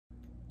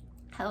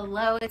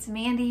Hello, it's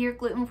Mandy, your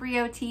gluten-free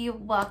OT.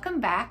 Welcome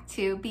back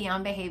to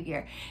Beyond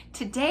Behavior.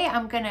 Today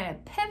I'm going to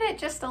pivot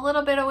just a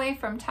little bit away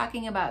from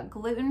talking about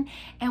gluten,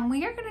 and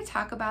we are going to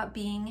talk about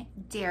being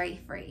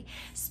dairy-free.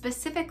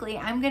 Specifically,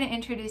 I'm going to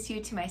introduce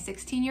you to my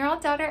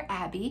 16-year-old daughter,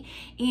 Abby,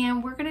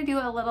 and we're going to do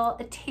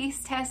a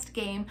taste test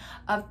game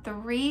of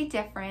 3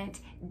 different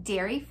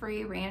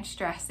dairy-free ranch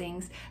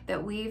dressings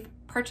that we've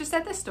purchased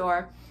at the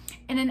store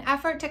in an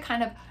effort to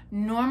kind of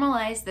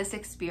normalize this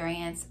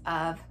experience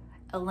of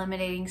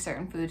eliminating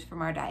certain foods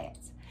from our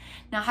diets.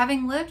 Now,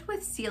 having lived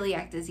with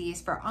celiac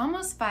disease for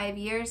almost 5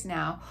 years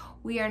now,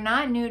 we are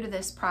not new to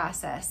this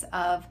process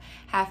of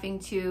having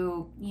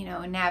to,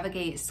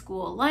 navigate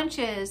school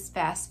lunches,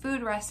 fast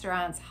food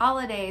restaurants,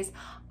 holidays,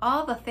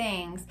 all the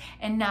things,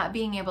 and not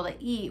being able to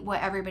eat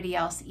what everybody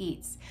else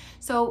eats.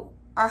 So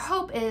our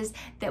hope is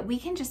that we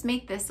can just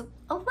make this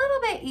a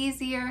little bit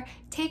easier,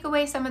 take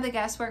away some of the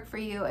guesswork for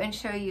you, and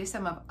show you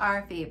some of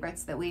our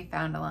favorites that we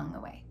found along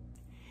the way.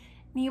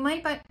 You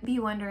might be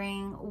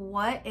wondering,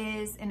 what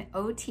is an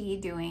OT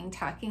doing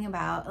talking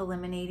about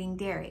eliminating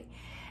dairy?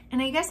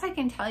 And I guess I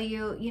can tell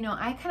you,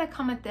 I kind of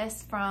come at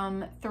this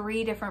from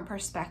 3 different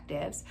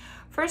perspectives.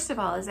 First of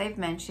all, as I've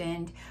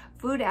mentioned,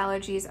 food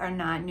allergies are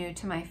not new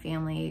to my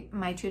family.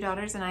 My 2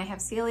 daughters and I have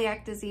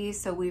celiac disease,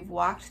 so we've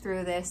walked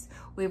through this.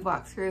 We've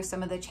walked through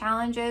some of the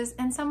challenges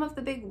and some of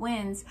the big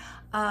wins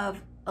of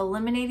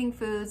eliminating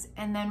foods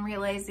and then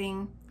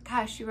realizing,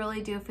 gosh, you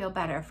really do feel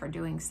better for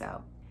doing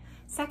so.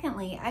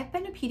 Secondly, I've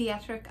been a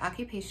pediatric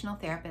occupational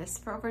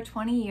therapist for over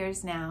 20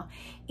 years now,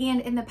 and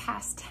in the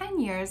past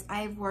 10 years,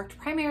 I've worked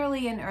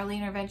primarily in early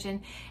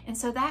intervention, and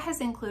so that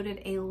has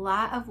included a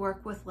lot of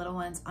work with little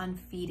ones on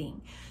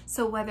feeding.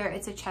 So whether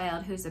it's a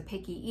child who's a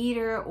picky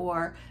eater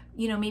or,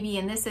 maybe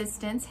in this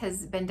instance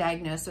has been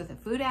diagnosed with a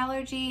food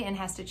allergy and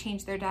has to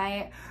change their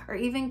diet, or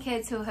even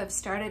kids who have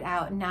started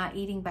out not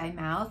eating by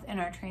mouth and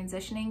are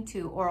transitioning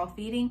to oral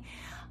feeding,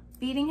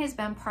 feeding has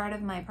been part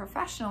of my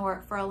professional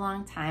work for a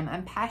long time.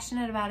 I'm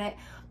passionate about it,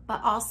 but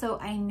also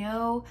I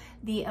know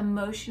the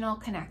emotional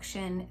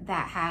connection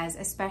that has,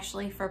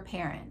 especially for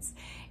parents.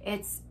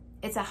 It's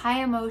a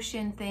high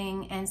emotion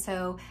thing, and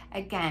so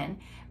again,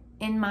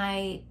 in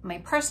my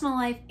personal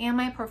life and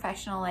my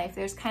professional life,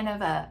 there's kind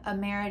of a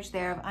marriage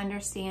there of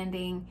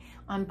understanding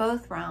on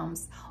both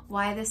realms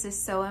why this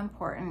is so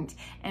important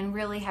and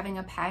really having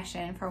a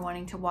passion for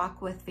wanting to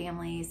walk with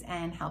families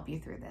and help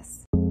you through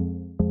this.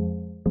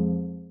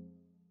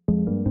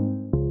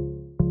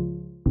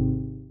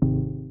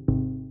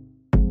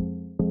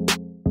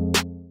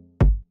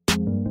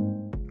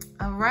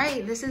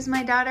 Right, this is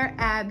my daughter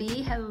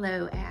Abby.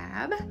 Hello,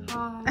 Ab.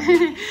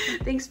 Hi.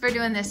 Thanks for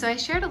doing this. So I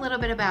shared a little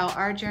bit about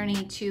our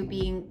journey to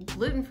being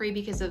gluten-free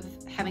because of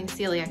having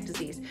celiac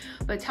disease,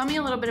 but tell me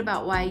a little bit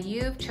about why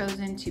you've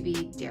chosen to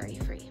be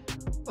dairy-free.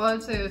 Well,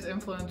 I'd say it was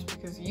influenced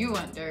because you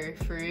went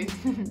dairy-free,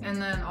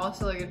 and then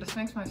also it just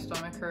makes my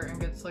stomach hurt and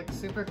gets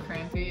super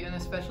crampy, and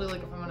especially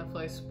if I'm gonna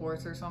play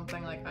sports or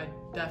something, I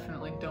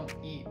definitely don't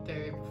eat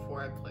dairy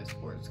before I play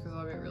sports because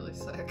I'll get really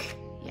sick.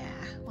 Yeah,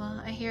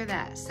 well, I hear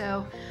that.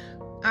 So,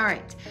 all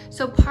right.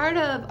 So part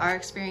of our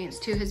experience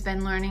too has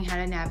been learning how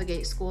to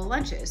navigate school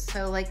lunches.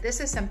 So this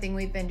is something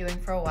we've been doing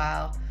for a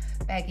while.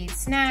 Baggied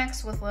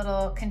snacks with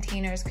little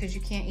containers because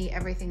you can't eat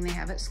everything they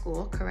have at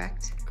school,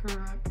 correct?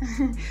 Correct.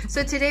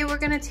 So today we're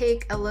gonna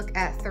take a look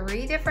at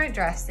 3 different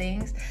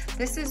dressings.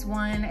 This is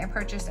one I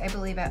purchased, I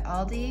believe, at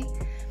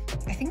Aldi.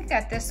 I think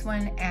I got this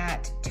one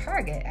at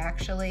Target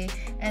actually,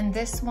 and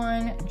this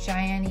one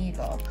Giant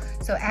Eagle.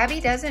 So Abby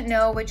doesn't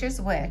know which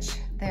is which.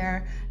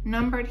 They're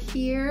numbered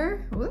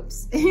here,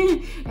 whoops,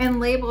 and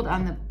labeled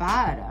on the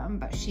bottom,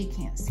 but she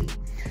can't see.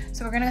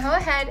 So we're gonna go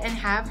ahead and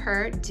have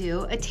her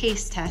do a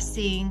taste test,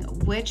 seeing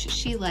which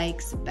she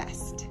likes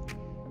best.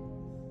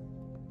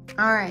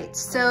 All right,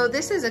 so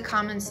this is a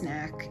common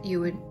snack you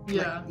would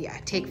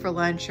take for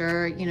lunch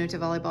or, to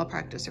volleyball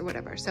practice or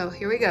whatever. So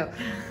here we go.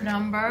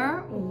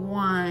 Number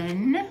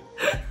 1.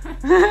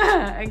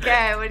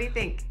 Okay, what do you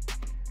think?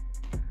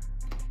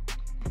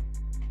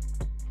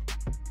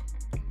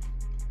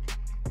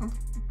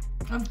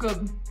 That's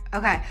good.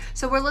 Okay,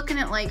 so we're looking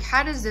at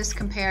how does this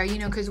compare,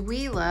 because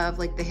we love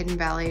the Hidden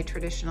Valley,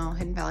 traditional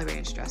Hidden Valley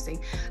ranch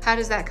dressing. How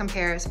does that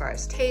compare as far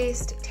as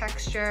taste,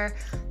 texture?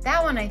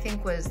 That one I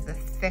think was the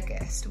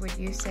thickest, would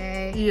you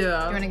say?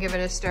 Yeah. You wanna give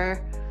it a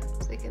stir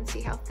so you can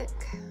see how thick?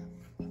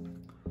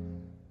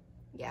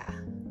 Yeah.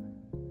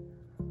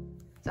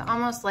 So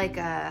almost like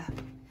a,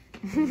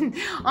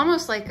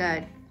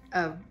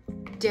 a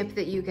dip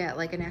that you get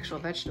an actual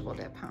vegetable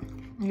dip, huh?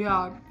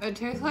 Yeah, it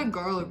tastes like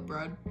garlic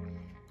bread.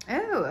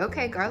 Oh,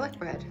 okay, garlic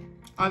bread.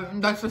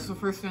 That's just the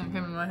first thing that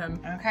came in my head.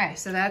 Okay,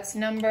 so that's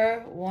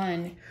number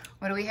 1.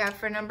 What do we have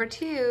for number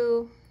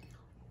 2?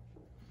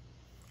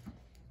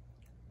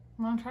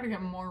 I'm gonna try to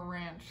get more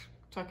ranch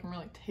so I can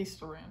really taste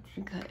the ranch.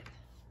 Good.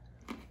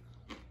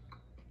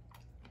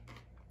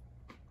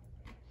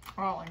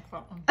 I don't like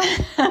that one.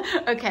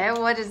 Okay,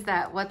 what is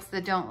that? What's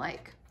the don't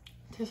like?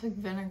 It tastes like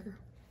vinegar.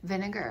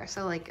 Vinegar,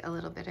 so a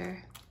little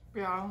bitter.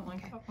 Yeah, I don't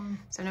like that one.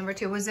 So number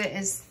 2, was it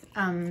as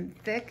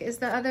thick as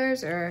the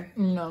others or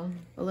No.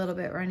 a little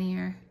bit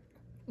runnier?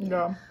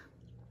 Yeah.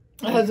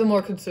 It has a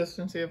more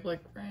consistency of like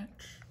ranch.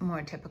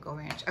 More typical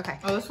ranch. Okay.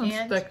 Oh, this one's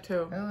thick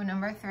too. Oh,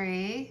 number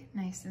 3,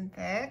 nice and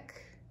thick.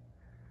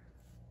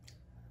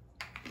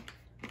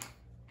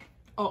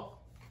 Oh.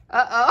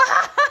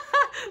 Uh-oh.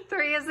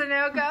 3 is a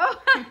no-go.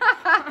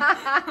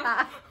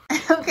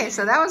 Okay,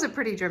 so that was a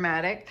pretty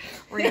dramatic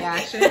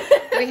reaction.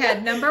 We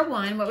had number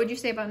 1. What would you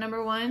say about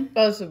number 1?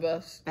 That was the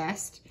best.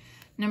 Best.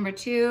 Number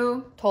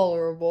 2.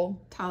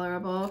 Tolerable.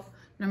 Tolerable.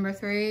 Number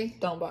 3.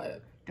 Don't buy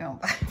it.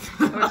 Don't buy it.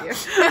 Oh dear.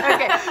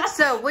 Okay,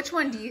 so which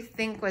one do you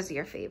think was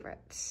your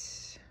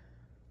favorite?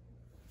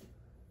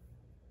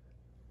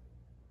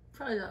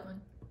 Probably that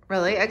one.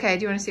 Really? Okay,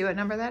 do you want to see what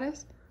number that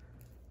is?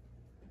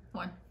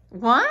 1.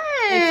 1.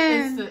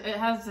 It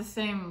has the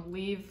same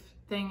leaf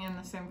thing in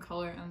the same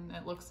color, and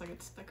it looks like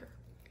it's thicker.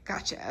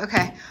 Gotcha.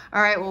 Okay.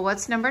 All right. Well,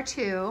 what's number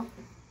 2?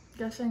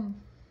 Guessing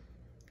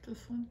this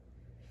one.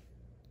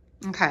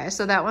 Okay,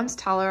 so that one's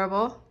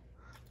tolerable.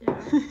 Yeah.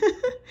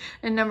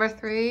 And number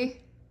 3,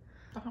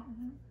 I don't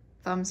know.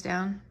 thumbs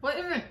down. What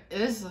even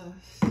is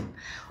this?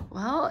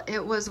 Well,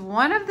 it was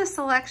one of the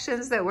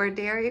selections that were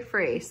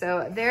dairy-free.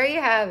 So there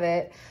you have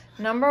it.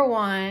 Number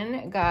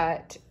 1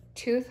 got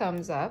 2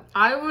 thumbs up.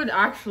 I would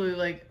actually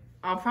like,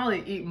 I'll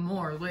probably eat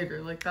more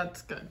later. Like,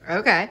 that's good.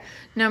 Okay.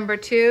 Number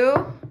 2,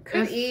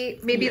 could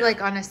eat maybe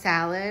like on a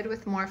salad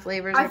with more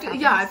flavors. I feel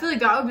like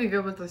that would be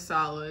good with a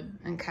salad.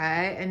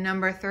 Okay. And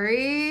number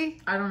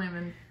 3, I don't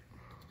even.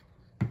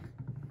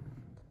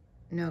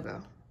 no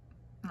go.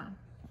 No.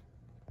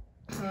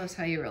 Tell us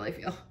how you really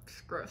feel. It's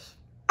gross.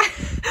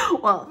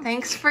 Well,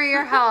 thanks for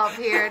your help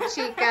here,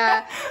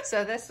 Chica.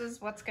 So this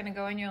is what's going to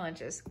go in your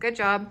lunches. Good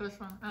job. This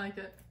one, I like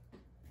it.